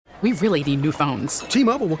We really need new phones.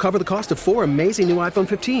 T-Mobile will cover the cost of 4 amazing new iPhone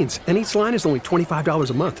 15s, and each line is only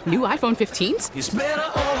 $25 a month. New iPhone 15s? It's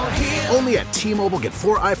better over here. Only at T-Mobile, get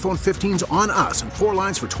 4 iPhone 15s on us and 4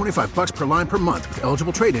 lines for $25 per line per month with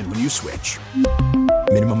eligible trade-in when you switch.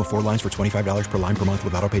 Minimum of 4 lines for $25 per line per month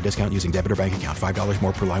with autopay discount using debit or bank account. $5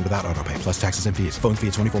 more per line without autopay, plus taxes and fees. Phone fee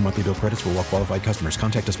at 24 monthly bill credits for well-qualified customers.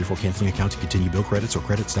 Contact us before canceling account to continue bill credits or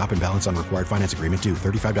credit stop and balance on required finance agreement due.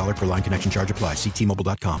 $35 per line connection charge applies. See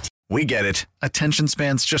T-Mobile.com. We get it. Attention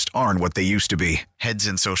spans just aren't what they used to be. Heads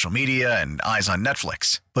in social media and eyes on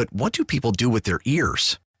Netflix. But what do people do with their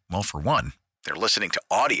ears? Well, for one, they're listening to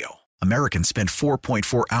audio. Americans spend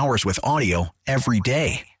 4.4 hours with audio every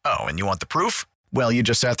day. Oh, and you want the proof? Well, you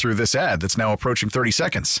just sat through this ad that's now approaching 30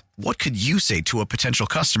 seconds. What could you say to a potential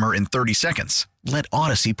customer in 30 seconds? Let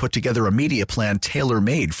Odyssey put together a media plan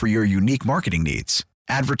tailor-made for your unique marketing needs.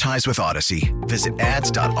 Advertise with Odyssey. Visit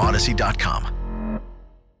ads.odyssey.com.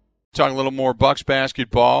 Talking a little more Bucks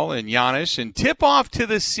basketball and Giannis and tip-off to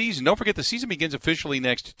the season. Don't forget, the season begins officially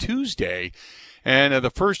next Tuesday. And the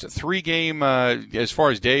first 3 game, as far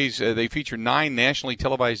as days, they feature 9 nationally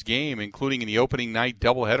televised games, including in the opening night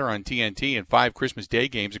doubleheader on TNT and 5 Christmas Day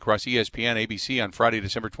games across ESPN, ABC on Friday,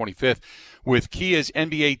 December 25th. With Kia's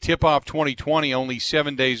NBA Tip-Off 2020 only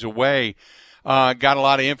 7 days away. Got a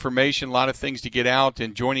lot of information, a lot of things to get out,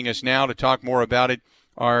 and joining us now to talk more about it,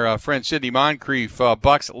 our friend Sidney Moncrief,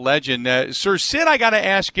 Bucks legend. Sir Sid, I got to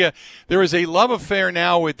ask you, there is a love affair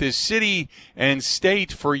now with this city and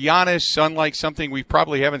state for Giannis, unlike something we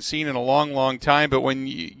probably haven't seen in a long, long time. But when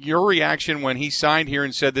your reaction when he signed here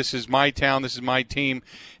and said, this is my town, this is my team,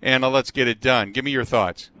 and let's get it done. Give me your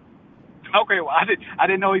thoughts. Okay, well, I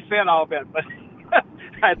didn't know he said all that, but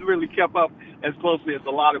I hadn't really kept up as closely as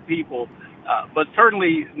a lot of people. But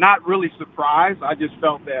certainly not really surprised. I just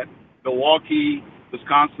felt that Milwaukee,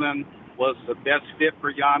 Wisconsin was the best fit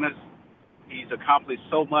for Giannis. He's accomplished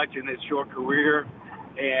so much in his short career.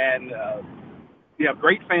 And you have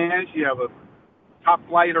great fans. You have a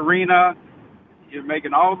top-flight arena. You're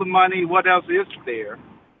making all the money. What else is there?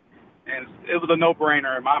 And it was a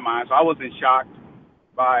no-brainer in my mind. So I wasn't shocked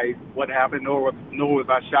by what happened, nor was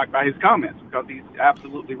I shocked by his comments, because he's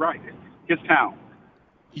absolutely right. His town.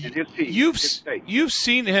 And his team, you've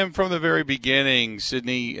seen him from the very beginning,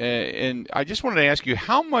 Sidney, and I just wanted to ask you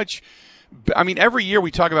how much. I mean, every year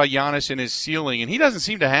we talk about Giannis and his ceiling, and he doesn't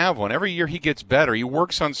seem to have one. Every year he gets better. He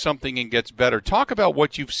works on something and gets better. Talk about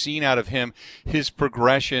what you've seen out of him, his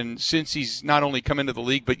progression since he's not only come into the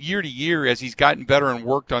league, but year to year as he's gotten better and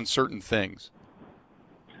worked on certain things.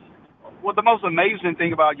 Well, the most amazing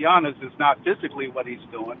thing about Giannis is not physically what he's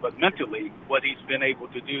doing, but mentally what he's been able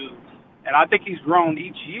to do. And I think he's grown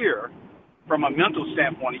each year from a mental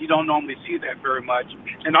standpoint. You don't normally see that very much.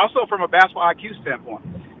 And also from a basketball IQ standpoint.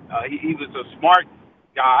 He was a smart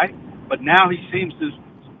guy, but now he seems to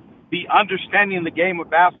be understanding the game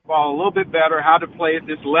of basketball a little bit better, how to play at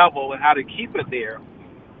this level and how to keep it there.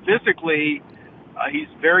 Physically, he's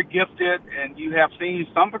very gifted, and you have seen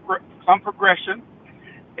some progression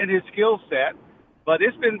in his skill set. But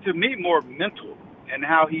it's been, to me, more mental, and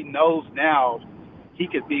how he knows now he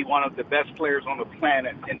could be one of the best players on the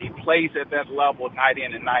planet, and he plays at that level night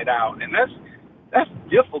in and night out. And that's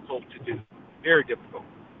difficult to do, very difficult.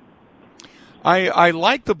 I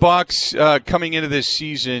like the Bucks coming into this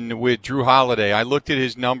season with Drew Holiday. I looked at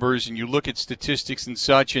his numbers, and you look at statistics and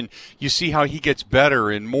such, and you see how he gets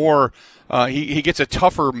better and more. He gets a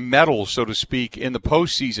tougher metal, so to speak, in the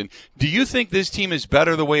postseason. Do you think this team is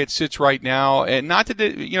better the way it sits right now? And not to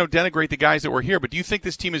denigrate the guys that were here, but do you think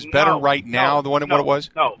this team is better right now than what it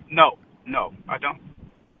was? No, I don't.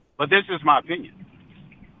 But this is my opinion.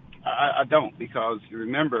 I don't, because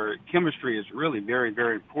remember, chemistry is really very,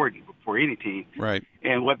 very important for any team. Right.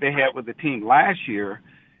 And what they had with the team last year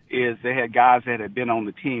is they had guys that had been on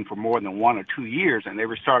the team for more than 1 or 2 years, and they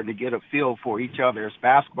were starting to get a feel for each other as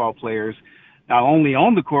basketball players, not only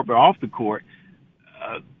on the court but off the court.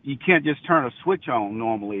 You can't just turn a switch on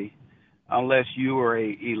normally unless you are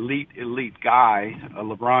a elite guy, a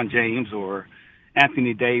LeBron James or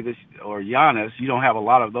Anthony Davis or Giannis. You don't have a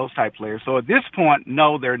lot of those type players. So at this point,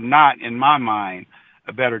 no, they're not, in my mind,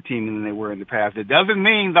 a better team than they were in the past. It doesn't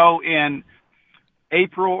mean, though, in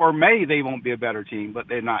April or May they won't be a better team, but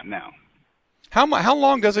they're not now. How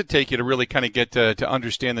long does it take you to really kind of get to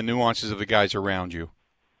understand the nuances of the guys around you?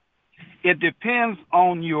 It depends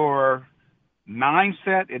on your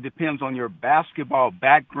mindset. It depends on your basketball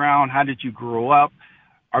background. How did you grow up?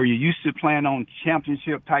 Are you used to playing on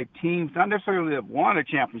championship-type teams? Not necessarily that won a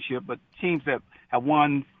championship, but teams that have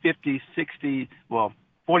won 50, 60,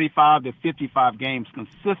 45 to 55 games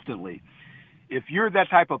consistently. if you're that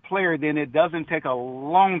type of player, then it doesn't take a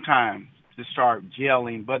long time to start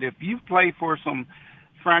gelling. But if you've played for some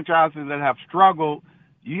franchises that have struggled,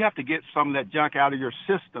 you have to get some of that junk out of your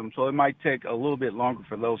system. So it might take a little bit longer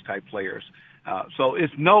for those type players. So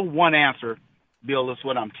it's no one answer, Bill, is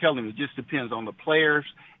what I'm telling you. It just depends on the players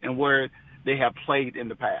and where they have played in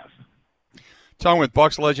the past. Talking with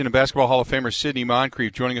Bucks legend and Basketball Hall of Famer Sidney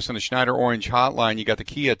Moncrief joining us on the Schneider Orange Hotline. You got the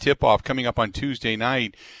Kia tip-off coming up on Tuesday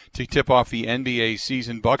night to tip off the NBA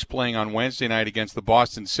season. Bucks playing on Wednesday night against the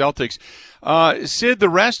Boston Celtics. Sid, the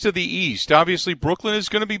rest of the East, obviously Brooklyn is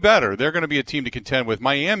going to be better. They're going to be a team to contend with.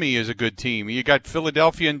 Miami is a good team. You got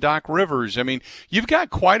Philadelphia and Doc Rivers. I mean, you've got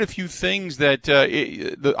quite a few things that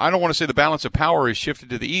I don't want to say the balance of power is shifted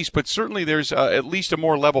to the East, but certainly there's at least a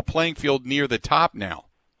more level playing field near the top now.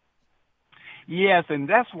 Yes, and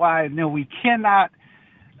that's why we cannot.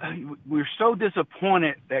 We're so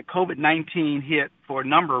disappointed that COVID-19 hit for a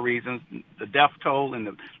number of reasons, the death toll and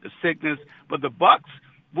the sickness. But the Bucks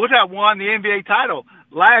would have won the NBA title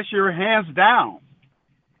last year, hands down.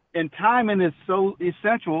 And timing is so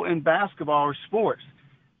essential in basketball or sports.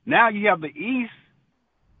 Now you have the East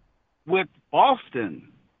with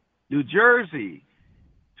Boston, New Jersey.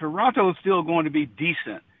 Toronto is still going to be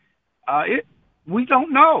decent. We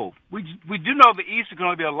don't know. We do know the East is going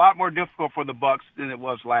to be a lot more difficult for the Bucks than it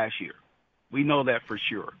was last year. We know that for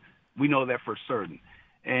sure. We know that for certain.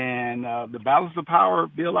 And the balance of power,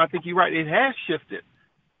 Bill, I think you're right. It has shifted,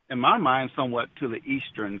 in my mind, somewhat to the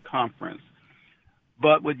Eastern Conference.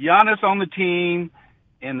 But with Giannis on the team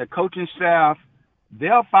and the coaching staff,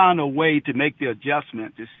 they'll find a way to make the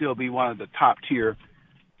adjustment to still be one of the top-tier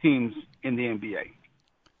teams in the NBA.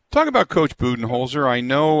 Talk about Coach Budenholzer. I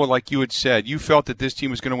know, like you had said, you felt that this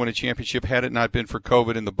team was going to win a championship had it not been for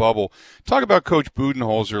COVID in the bubble. Talk about Coach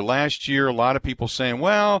Budenholzer. Last year, a lot of people saying,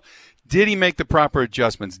 well, did he make the proper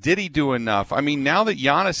adjustments? Did he do enough? I mean, now that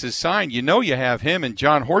Giannis is signed, you have him, and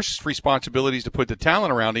John Horst's responsibility is to put the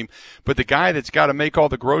talent around him, but the guy that's got to make all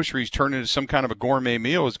the groceries turn into some kind of a gourmet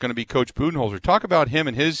meal is going to be Coach Budenholzer. Talk about him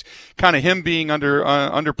and him being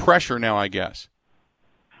under pressure now, I guess.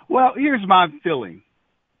 Well, here's my feeling.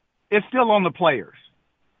 It's still on the players.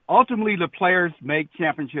 Ultimately, the players make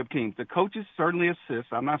championship teams. The coaches certainly assist.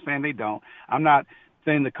 I'm not saying they don't. I'm not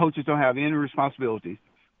saying the coaches don't have any responsibilities.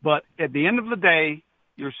 But at the end of the day,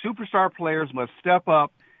 your superstar players must step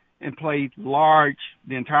up and play large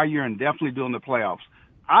the entire year and definitely during the playoffs.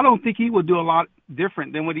 I don't think he would do a lot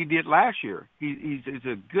different than what he did last year. He's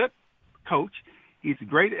a good coach. He's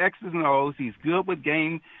great at X's and O's. He's good with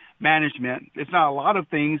game management. It's not a lot of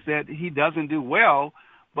things that he doesn't do well,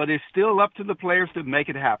 but it's still up to the players to make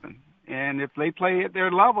it happen. And if they play at their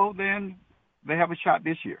level, then they have a shot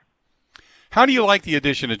this year. How do you like the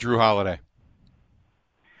addition of Jrue Holiday?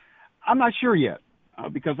 I'm not sure yet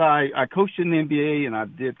because I coached in the NBA and I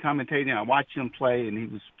did commentating. I watched him play, and he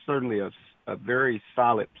was certainly a very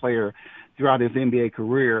solid player throughout his NBA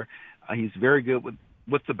career. He's very good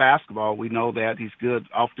with the basketball. We know that. He's good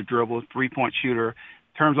off the dribble, three-point shooter,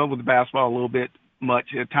 turns over the basketball a little bit much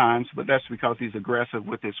at times, but that's because he's aggressive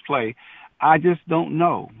with his play. I just don't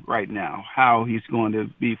know right now how he's going to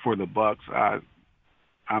be for the Bucks.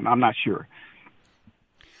 I'm not sure.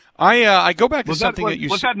 I go back to something that you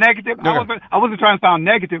said. Was that negative? No. I wasn't trying to sound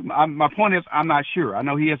negative. My point is I'm not sure. I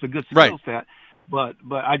know he has a good skill set, but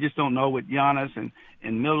I just don't know with Giannis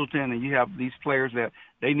and Middleton, and you have these players that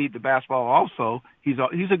they need the basketball also. He's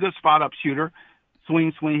a good spot-up shooter,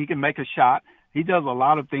 swing. He can make a shot. He does a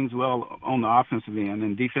lot of things well on the offensive end,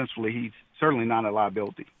 and defensively he's certainly not a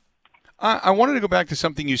liability. I wanted to go back to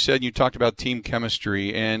something you said. You talked about team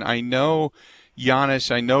chemistry, and I know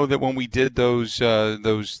Giannis. I know that when we did those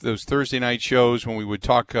Thursday night shows when we would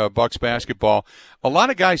talk Bucks basketball, a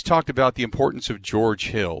lot of guys talked about the importance of George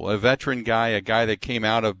Hill, a veteran guy, a guy that came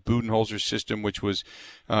out of Budenholzer's system, which was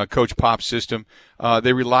Coach Pop's system.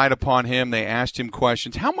 They relied upon him. They asked him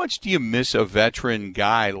questions. How much do you miss a veteran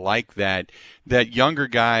guy like that younger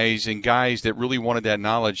guys and guys that really wanted that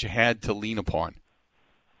knowledge had to lean upon?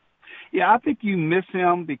 Yeah, I think you miss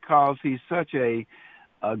him because he's such a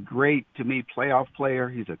great, to me, playoff player.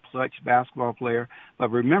 He's a clutch basketball player.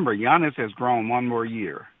 But remember, Giannis has grown one more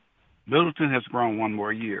year. Middleton has grown one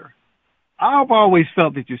more year. I've always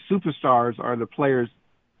felt that your superstars are the players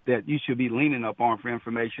that you should be leaning upon for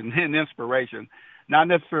information and inspiration, not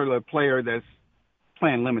necessarily a player that's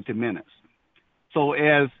playing limited minutes. So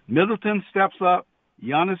as Middleton steps up,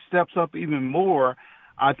 Giannis steps up even more,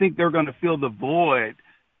 I think they're going to fill the void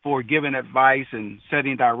for giving advice and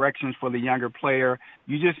setting directions for the younger player.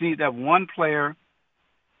 You just need that one player,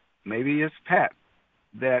 maybe it's Pat,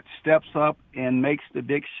 that steps up and makes the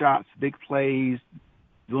big shots, big plays,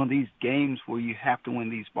 during these games where you have to win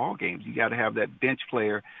these ball games. You got to have that bench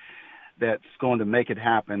player that's going to make it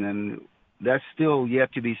happen, and that's still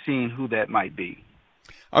yet to be seen who that might be.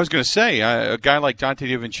 I was going to say, a guy like Dante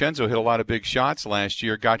DiVincenzo hit a lot of big shots last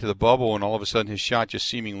year, got to the bubble, and all of a sudden his shot just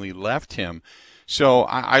seemingly left him. So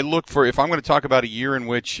I look for, if I'm going to talk about a year in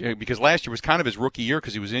which, because last year was kind of his rookie year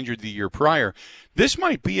because he was injured the year prior, this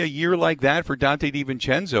might be a year like that for Dante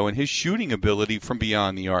DiVincenzo and his shooting ability from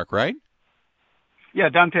beyond the arc, right? Yeah,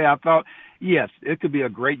 Dante, I thought, yes, it could be a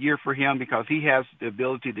great year for him because he has the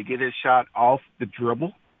ability to get his shot off the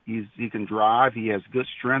dribble. He can drive. He has good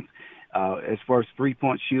strength. As far as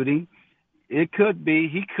three-point shooting, he could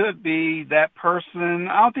be that person.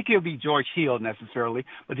 I don't think he'll be George Hill necessarily,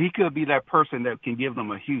 but he could be that person that can give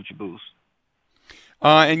them a huge boost.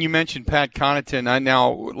 And you mentioned Pat Connaughton.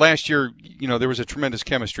 Now, last year, there was a tremendous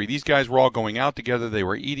chemistry. These guys were all going out together. They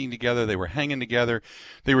were eating together. They were hanging together.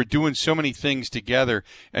 They were doing so many things together.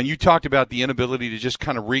 And you talked about the inability to just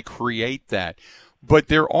kind of recreate that. But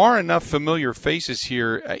there are enough familiar faces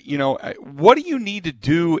here. What do you need to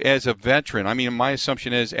do as a veteran? I mean, my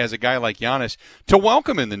assumption is, as a guy like Giannis, to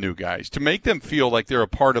welcome in the new guys, to make them feel like they're a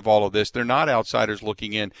part of all of this. They're not outsiders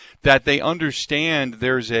looking in, that they understand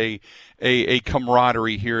there's a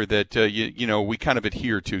camaraderie here that, we kind of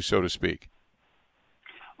adhere to, so to speak.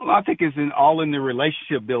 Well, I think it's all in the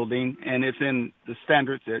relationship building, and it's in the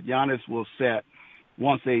standards that Giannis will set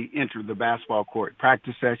once they enter the basketball court.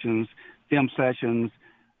 Practice sessions, film sessions,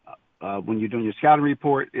 when you're doing your scouting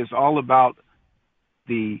report, it's all about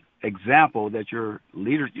the example that your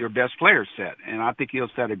best players set. And I think he'll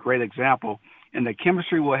set a great example. And the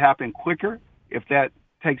chemistry will happen quicker if that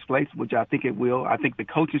takes place, which I think it will. I think the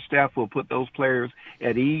coaching staff will put those players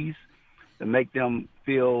at ease to make them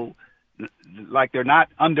feel like they're not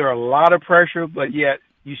under a lot of pressure, but yet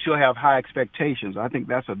you still have high expectations. I think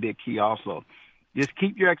that's a big key also. Just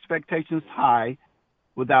keep your expectations high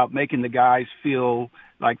without making the guys feel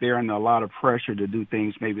like they're under a lot of pressure to do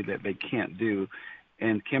things maybe that they can't do.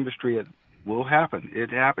 And chemistry, it will happen. It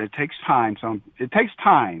happens. It takes time. It takes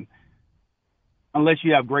time unless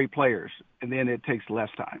you have great players, and then it takes less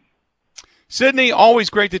time. Sidney, always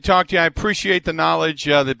great to talk to you. I appreciate the knowledge.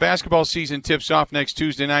 The basketball season tips off next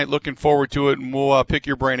Tuesday night. Looking forward to it, and we'll pick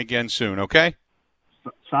your brain again soon, okay?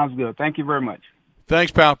 Sounds good. Thank you very much.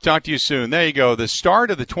 Thanks, pal. Talk to you soon. There you go. The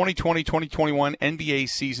start of the 2020-2021 NBA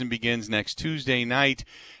season begins next Tuesday night.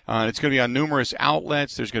 It's going to be on numerous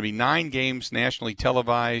outlets. There's going to be 9 games nationally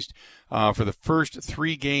televised for the first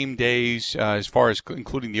 3 game days, as far as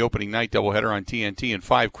including the opening night doubleheader on TNT, and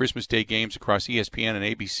 5 Christmas Day games across ESPN and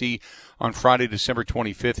ABC on Friday, December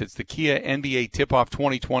 25th. It's the Kia NBA Tip-Off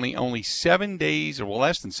 2020, only 7 days, or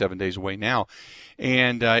less than 7 days away now.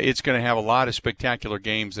 And it's going to have a lot of spectacular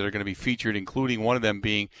games that are going to be featured, including one of them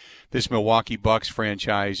being this Milwaukee Bucks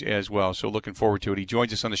franchise as well. So looking forward to it. He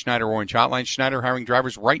joins us on the Schneider Orange Hotline. Schneider hiring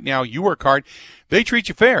drivers right now. You work hard. They treat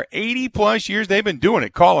you fair. 80-plus years they've been doing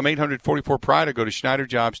it. Call them 844-PRIDE or go to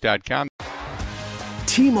SchneiderJobs.com.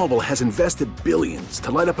 T-Mobile has invested billions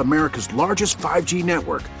to light up America's largest 5G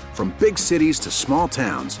network, from big cities to small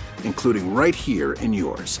towns, including right here in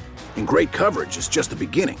yours. And great coverage is just the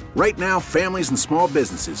beginning. Right now, families and small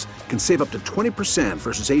businesses can save up to 20%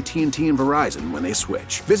 versus AT&T and Verizon when they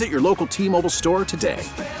switch. Visit your local T-Mobile store today.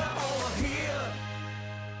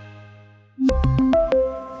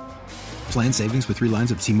 Plan savings with 3 lines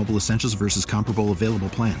of T-Mobile Essentials versus comparable available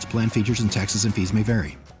plans. Plan features and taxes and fees may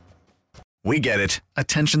vary. We get it.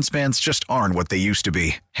 Attention spans just aren't what they used to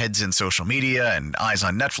be. Heads in social media and eyes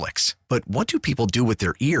on Netflix. But what do people do with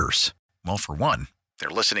their ears? Well, for one, they're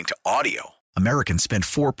listening to audio. Americans spend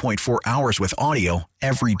 4.4 hours with audio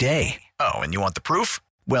every day. Oh, and you want the proof?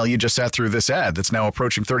 Well, you just sat through this ad that's now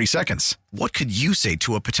approaching 30 seconds. What could you say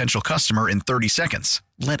to a potential customer in 30 seconds?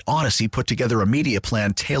 Let Odyssey put together a media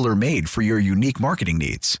plan tailor-made for your unique marketing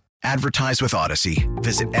needs. Advertise with Odyssey.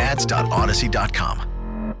 Visit ads.odyssey.com.